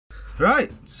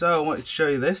Right, so I wanted to show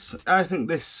you this. I think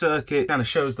this circuit kind of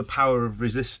shows the power of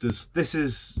resistors. This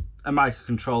is a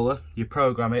microcontroller. You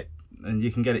program it and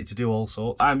you can get it to do all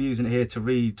sorts. I'm using it here to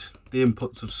read the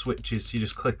inputs of switches. You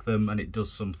just click them and it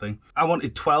does something. I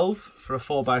wanted 12 for a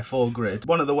 4x4 grid.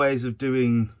 One of the ways of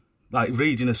doing like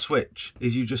reading a switch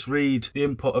is you just read the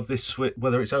input of this switch,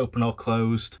 whether it's open or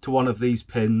closed, to one of these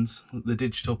pins, the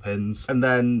digital pins, and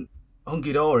then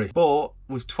hunky-dory. But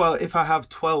with 12, if I have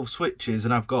 12 switches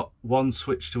and I've got one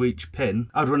switch to each pin,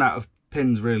 I'd run out of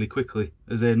pins really quickly.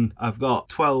 As in, I've got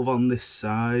 12 on this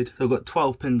side, so I've got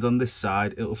 12 pins on this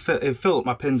side. It'll fill up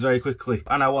my pins very quickly,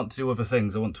 and I want to do other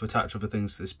things. I want to attach other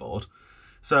things to this board,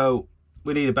 so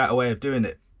we need a better way of doing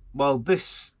it. Well,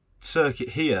 this circuit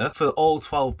here, for all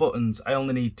 12 buttons, I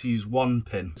only need to use one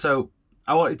pin. So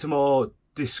I wanted to more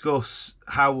discuss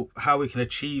how we can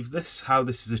achieve this, how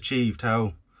this is achieved,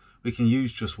 how we can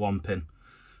use just one pin.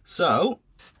 So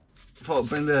I thought I'd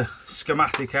bring the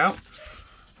schematic out.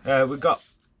 We've got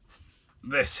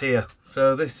this here.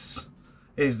 So this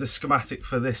is the schematic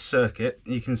for this circuit.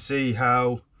 You can see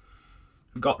how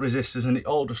we've got resistors and it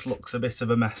all just looks a bit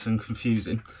of a mess and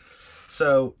confusing.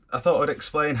 So I thought I'd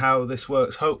explain how this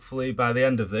works. Hopefully by the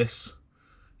end of this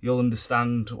you'll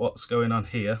understand what's going on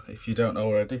here if you don't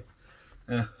already.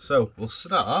 So we'll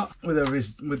start with the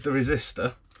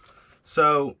resistor.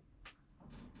 So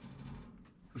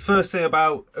the first thing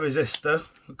about a resistor,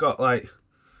 we've got like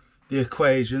the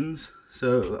equations.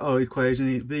 So our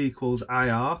equation, V equals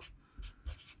IR.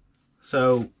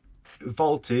 So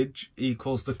voltage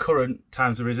equals the current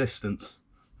times the resistance.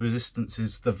 Resistance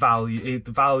is the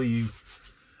value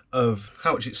of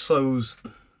how much it slows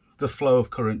the flow of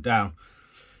current down.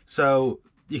 So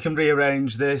you can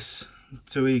rearrange this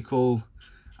to equal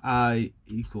I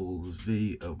equals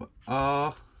V over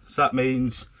R. So that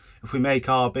means if we make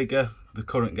R bigger, the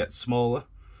current gets smaller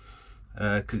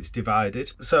because it's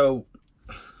divided. So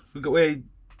we've got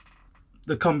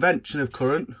the convention of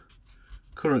current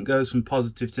goes from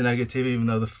positive to negative, even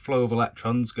though the flow of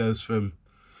electrons goes from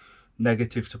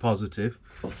negative to positive.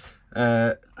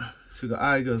 So we've got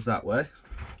I goes that way,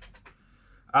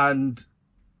 and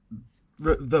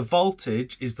the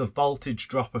voltage is the voltage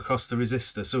drop across the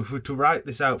resistor. So if we were to write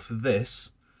this out for this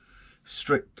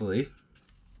strictly,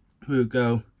 we would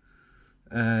go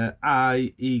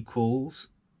I equals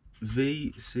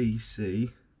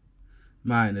VCC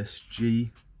minus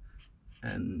GND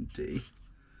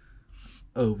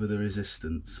over the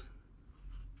resistance.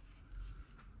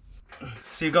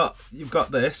 So you've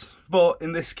got this, but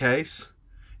in this case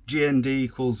GND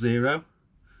equals 0,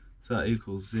 so that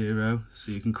equals 0,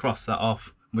 so you can cross that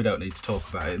off. We don't need to talk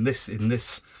about it in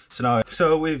this scenario.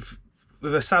 So we've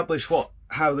established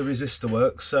how the resistor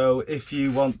works. So if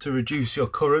you want to reduce your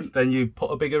current, then you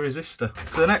put a bigger resistor.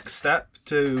 So the next step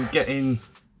to get into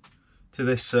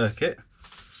this circuit,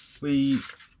 we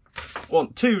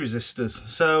want 2 resistors.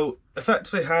 So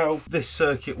effectively how this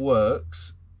circuit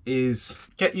works is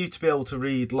get you to be able to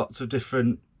read lots of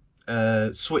different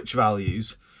switch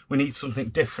values. We need something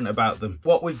different about them.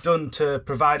 What we've done to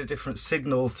provide a different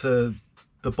signal to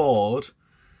the board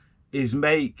is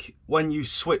make, when you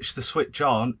switch the switch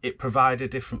on, it provide a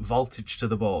different voltage to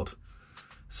the board.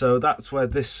 So that's where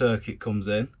this circuit comes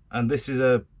in, and this is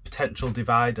a potential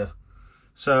divider.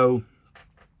 So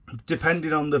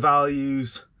depending on the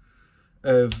values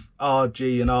of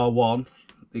RG and R1,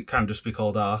 it can just be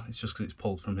called R, it's just because it's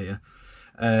pulled from here,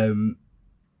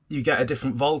 you get a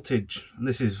different voltage, and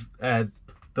this is the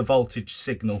voltage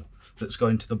signal that's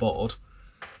going to the board.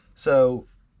 So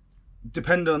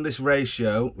depending on this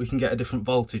ratio, we can get a different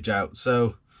voltage out.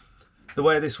 So the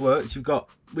way this works,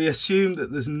 we assume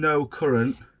that there's no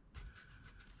current,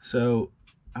 so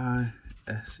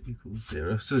IS equals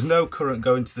 0. So there's no current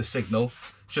going to the signal,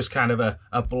 it's just kind of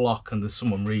a block and there's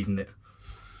someone reading it.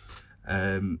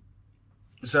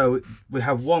 So we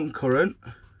have one current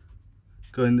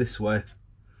going this way, and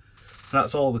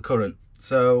that's all the current.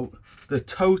 So the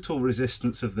total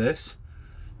resistance of this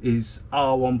is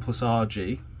R1 plus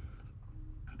RG.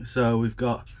 So we've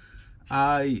got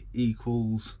I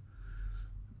equals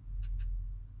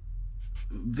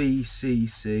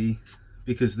VCC,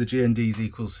 because the GND is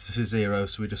equals to 0,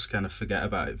 so we just kind of forget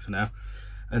about it for now.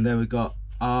 And then we've got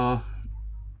R1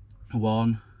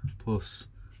 plus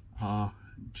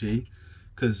RG,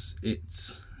 because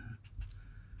it's,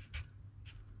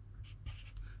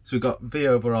 so we've got V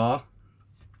over R.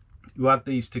 You add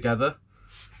these together,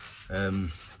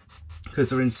 because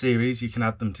they're in series, you can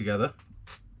add them together.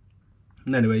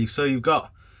 And anyway, so you've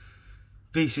got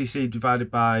VCC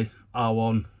divided by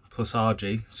R1 plus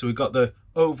RG. So we've got the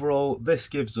overall, this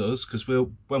gives us, because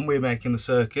when we're making the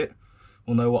circuit,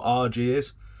 we'll know what RG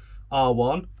is.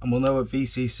 R1, and we'll know what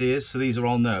VCC is, so these are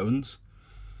all knowns.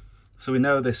 So we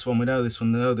know this one, we know this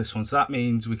one, we know this one, so that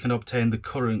means we can obtain the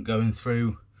current going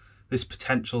through this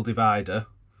potential divider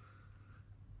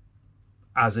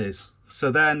as is. So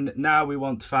then now we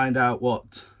want to find out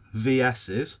what VS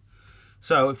is.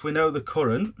 So if we know the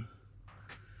current,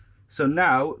 so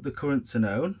now the currents are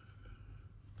known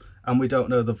and we don't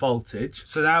know the voltage.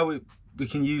 So now we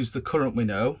can use the current we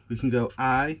know. We can go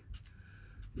I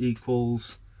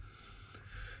equals,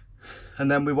 and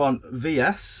then we want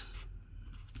VS,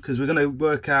 because we're going to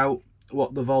work out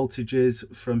what the voltage is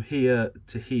from here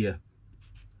to here.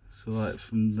 So like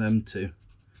from them two.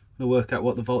 We'll work out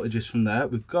what the voltage is from there.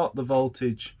 We've got the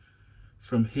voltage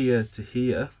from here to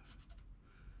here,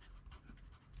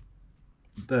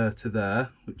 there to there,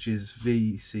 which is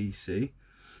VCC,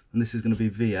 and this is going to be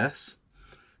VS.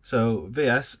 So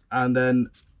VS, and then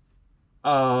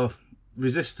our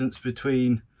resistance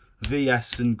between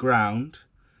VS and ground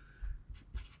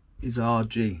is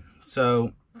RG.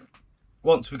 So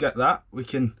once we get that,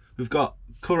 we've got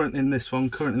current in this one,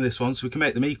 current in this one, so we can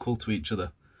make them equal to each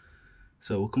other.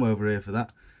 So we'll come over here for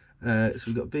that. So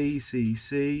we've got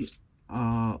VCC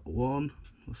R1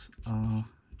 plus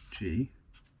RG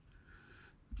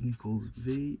equals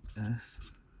VS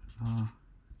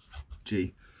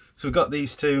RG. So we've got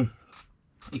these two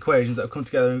equations that have come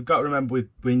together, and we've got to remember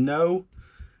we know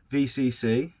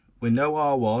VCC, we know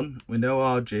R1, we know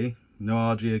RG, we know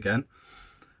RG again,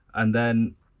 and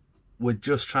then we're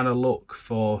just trying to look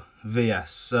for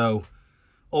VS. So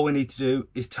all we need to do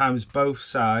is times both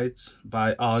sides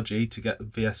by RG to get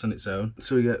VS on its own.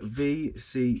 So we get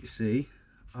VCC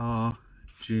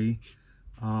RG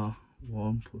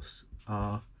R1 plus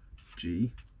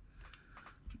RG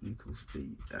equals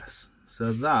VS.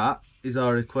 So that is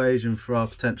our equation for our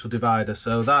potential divider.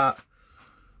 So that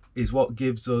is what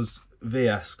gives us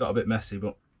VS. Got a bit messy,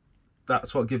 but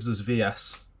that's what gives us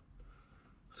VS.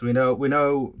 So we know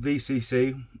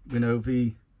VCC, we know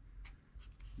RG,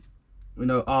 we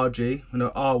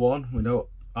know R1, we know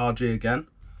RG again.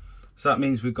 So that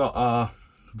means we've got our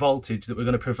voltage that we're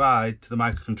going to provide to the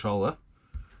microcontroller.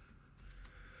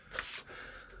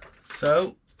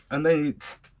 So, and then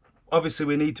obviously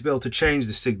we need to be able to change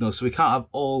the signal, so we can't have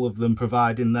all of them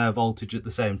providing their voltage at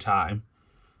the same time,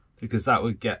 because that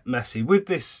would get messy. With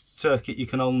this circuit you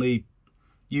can only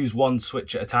use one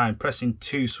switch at a time. Pressing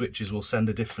two switches will send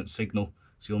a different signal,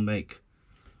 so you'll make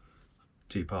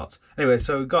two parts. Anyway,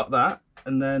 so we got that,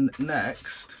 and then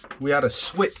next we had a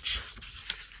switch.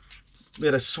 We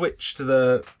had a switch to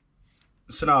the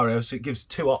scenario, so it gives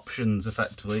two options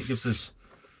effectively. It gives us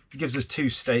two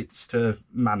states to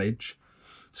manage.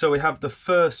 So we have the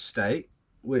first state,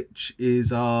 which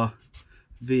is our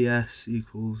VS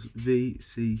equals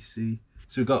VCC.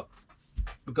 So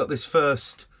we've got this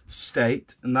first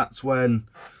state, and that's when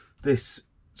this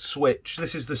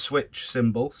is the switch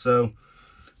symbol. So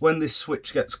when this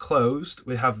switch gets closed,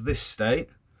 we have this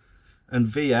state, and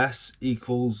VS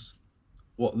equals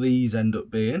what these end up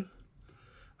being.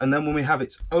 And then when we have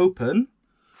it open,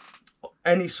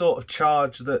 any sort of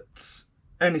charge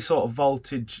any sort of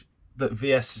voltage that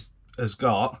VS has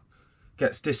got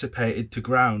gets dissipated to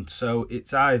ground. So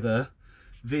it's either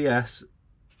VS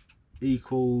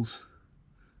equals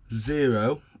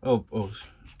 0,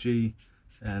 GND,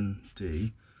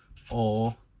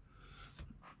 or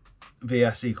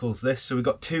VS equals this. So we've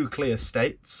got two clear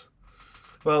states.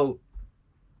 Well,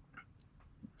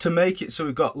 to make it so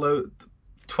we've got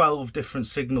 12 different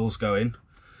signals going,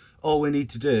 all we need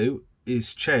to do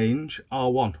is change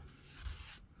R1.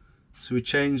 So we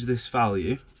change this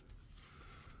value,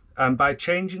 and by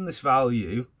changing this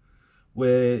value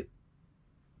we're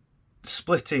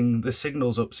splitting the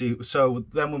signals up, so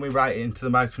then when we write it into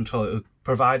the microcontroller it will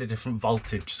provide a different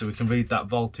voltage, so we can read that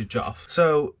voltage off.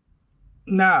 So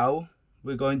now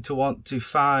we're going to want to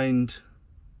find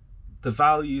the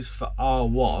values for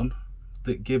R1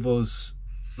 that give us,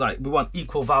 like, we want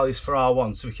equal values for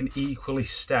R1 so we can equally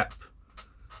step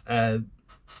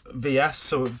VS.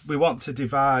 So we want to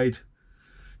divide,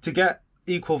 to get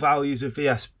equal values of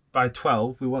VS by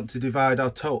 12, we want to divide our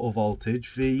total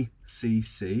voltage,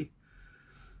 VCC,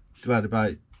 divided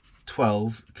by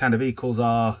 12, kind of equals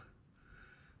our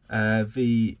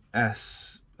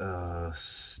VS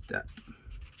step.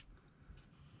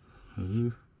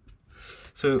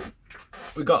 So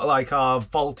we've got like our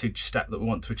voltage step that we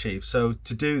want to achieve. So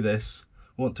to do this,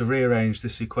 we want to rearrange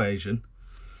this equation.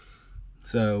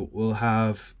 So we'll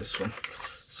have this one.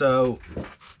 So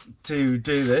to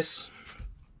do this,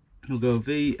 we'll go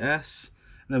VS,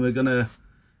 and then we're going to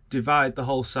divide the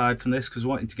whole side from this because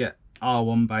we're wanting to get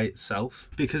R1 by itself.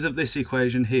 Because of this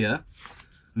equation here,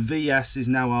 VS is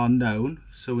now our known,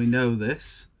 so we know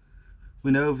this.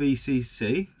 We know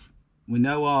VCC, we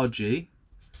know RG,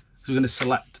 so we're going to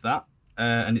select that,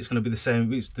 and it's going to be the same.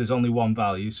 There's only one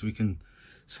value, so we can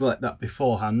select that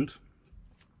beforehand.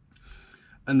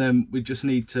 And then we just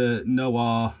need to know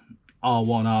our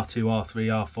R1, R2,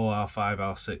 R3, R4, R5,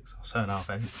 R6, R7,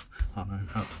 R8,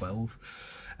 R9,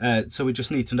 R12. So we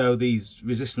just need to know these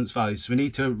resistance values. So we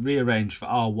need to rearrange for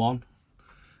R1,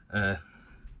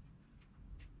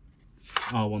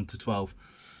 R1 to 12.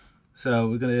 So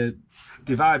we're going to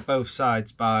divide both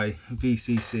sides by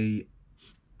VCC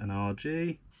and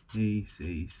RG,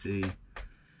 VCC,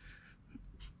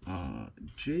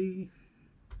 RG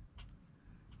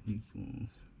equals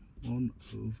 1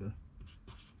 over .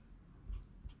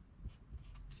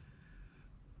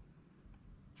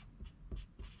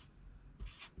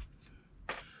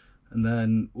 And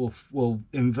then we'll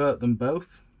invert them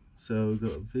both. So we've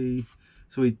got V.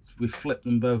 So we flip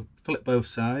them both, flip both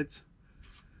sides.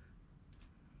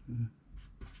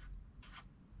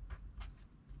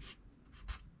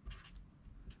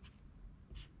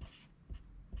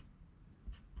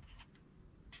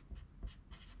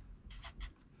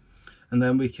 And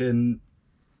then we can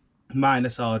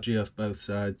minus RG off both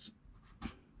sides.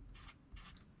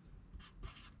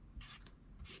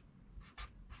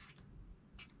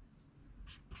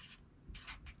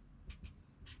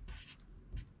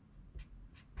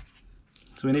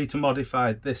 So we need to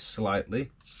modify this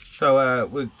slightly. So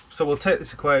we'll take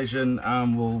this equation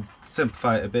and we'll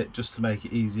simplify it a bit just to make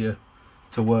it easier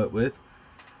to work with.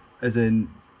 As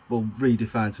in, we'll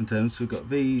redefine some terms. So we've got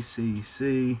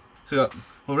VCC. So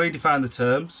we'll redefine the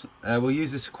terms. We'll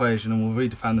use this equation and we'll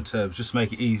redefine the terms just to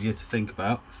make it easier to think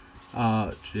about.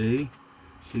 RG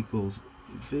equals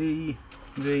VCC,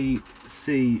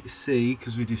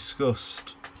 because we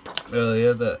discussed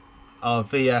earlier that our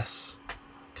VS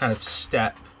kind of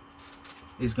step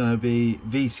is going to be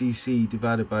VCC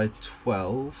divided by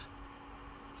 12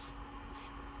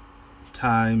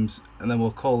 times, and then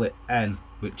we'll call it N,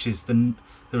 which is the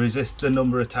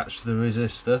number attached to the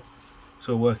resistor.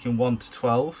 So we're working 1 to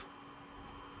 12,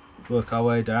 work our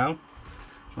way down,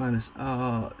 minus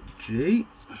RG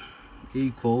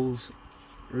equals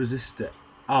resistor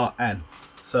Rn.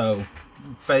 So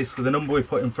basically the number we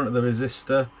put in front of the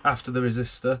resistor, after the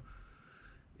resistor,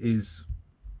 is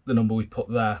the number we put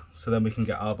there, so then we can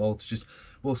get our voltages.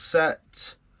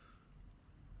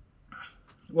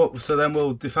 So then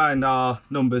we'll define our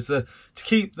numbers. To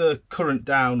keep the current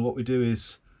down, what we do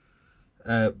is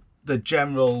the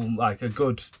general, like a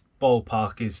good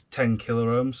ballpark, is 10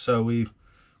 kiloohms. So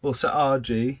we'll set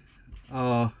RG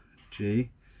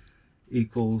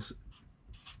equals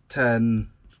 10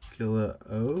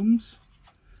 kiloohms,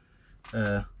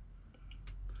 and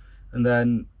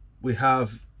then we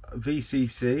have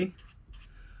VCC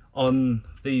on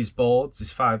these boards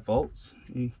is 5 volts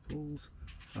equals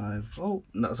 5 volt,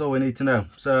 and that's all we need to know.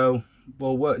 So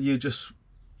you just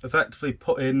effectively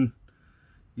put in,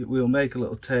 we'll make a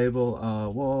little table: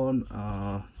 R1,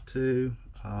 R2,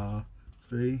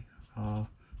 R3,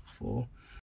 R4.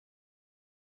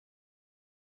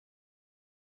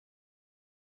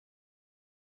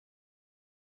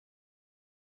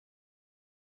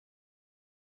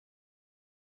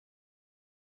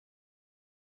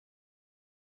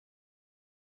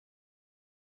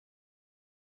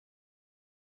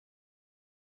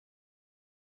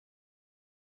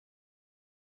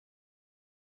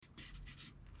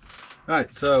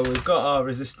 Right, so we've got our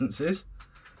resistances.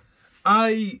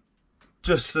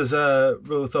 Just as a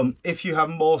rule of thumb, if you have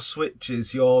more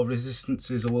switches, your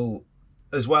resistances will,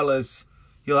 as well as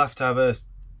you'll have to have a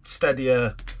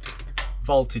steadier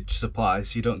voltage supply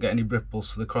so you don't get any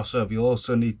ripples to the crossover. You'll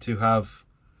also need to have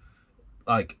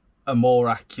like a more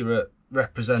accurate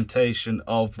representation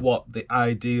of what the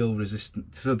ideal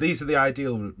resistance. So these are the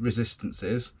ideal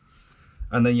resistances,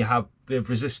 and then you have the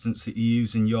resistance that you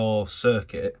use in your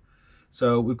circuit.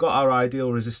 So we've got our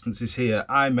ideal resistances here.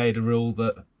 I made a rule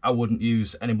that I wouldn't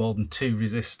use any more than 2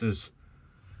 resistors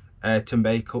to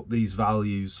make up these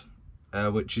values,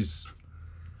 which is,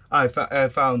 I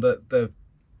found that they're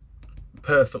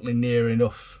perfectly near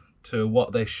enough to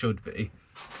what they should be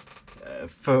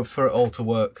for it all to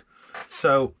work.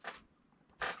 So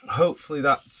hopefully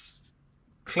that's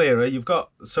clearer.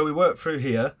 So we work through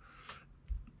here.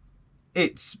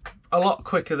 It's a lot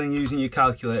quicker than using your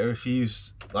calculator if you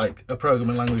use like a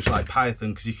programming language like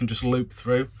Python, because you can just loop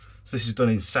through. So this is done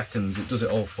in seconds. It does it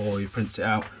all for you, prints it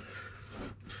out.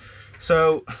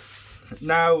 So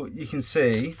now you can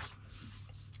see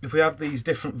if we have these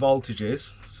different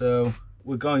voltages, so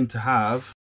we're going to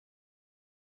have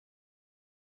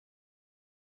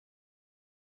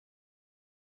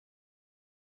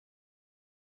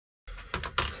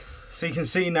So you can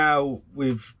see now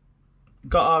we've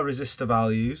got our resistor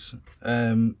values.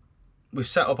 We've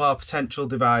set up our potential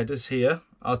dividers here,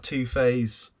 our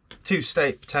two-state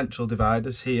potential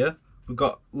dividers here. We've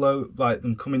got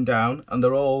them coming down, and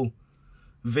they're all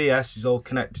VS is all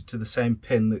connected to the same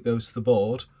pin that goes to the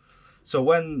board. So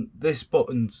when this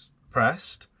button's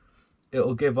pressed,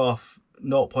 it'll give off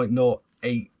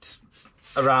 0.08,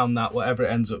 around that, whatever it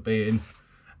ends up being,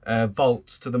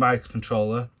 volts to the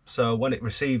microcontroller. So when it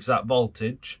receives that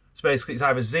voltage, so basically it's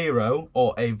either 0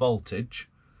 or a voltage,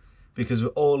 because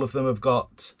all of them have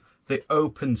got the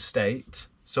open state.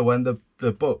 So when the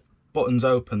button's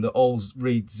open, they all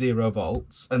read 0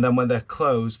 volts, and then when they're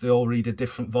closed, they all read a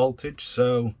different voltage.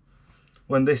 So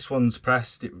when this one's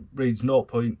pressed, it reads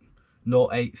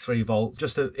 0.083 volts,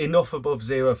 just enough above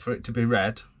 0 for it to be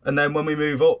read. And then when we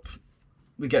move up,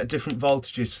 we get different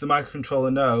voltages. So the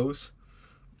microcontroller knows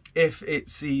if it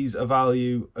sees a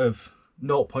value of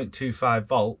 0.25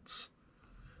 volts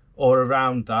or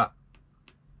around that,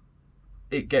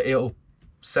 it'll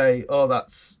say, oh,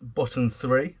 that's button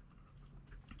 3,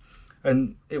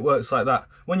 and it works like that.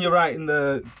 When you're writing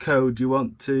the code, you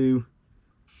want to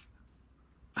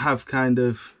have kind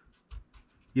of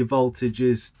your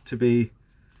voltages to be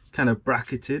kind of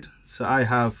bracketed. So I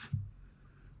have,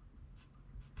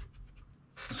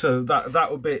 so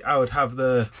that would be, I would have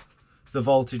the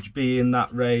voltage be in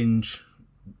that range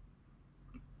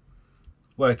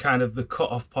where kind of the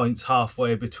cut-off point's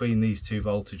halfway between these two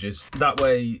voltages. That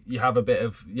way you have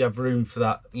room for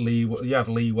that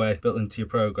leeway built into your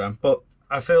program. But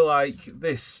I feel like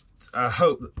this, I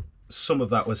hope that some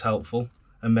of that was helpful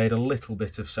and made a little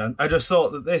bit of sense. I just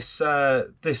thought that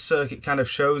this circuit kind of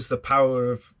shows the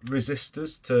power of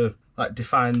resistors to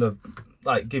define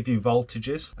give you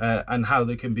voltages, and how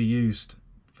they can be used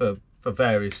for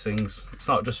various things. It's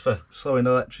not just for slowing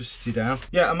electricity down.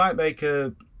 Yeah, I might make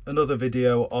another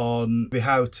video on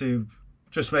how to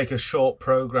just make a short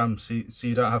program so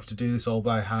you don't have to do this all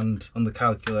by hand on the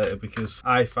calculator, because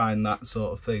I find that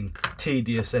sort of thing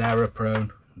tedious and error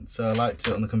prone, so I like to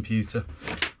do it on the computer.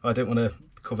 I didn't want to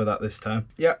cover that this time.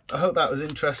 Yeah, I hope that was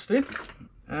interesting.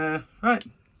 Right,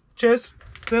 cheers.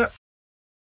 See ya.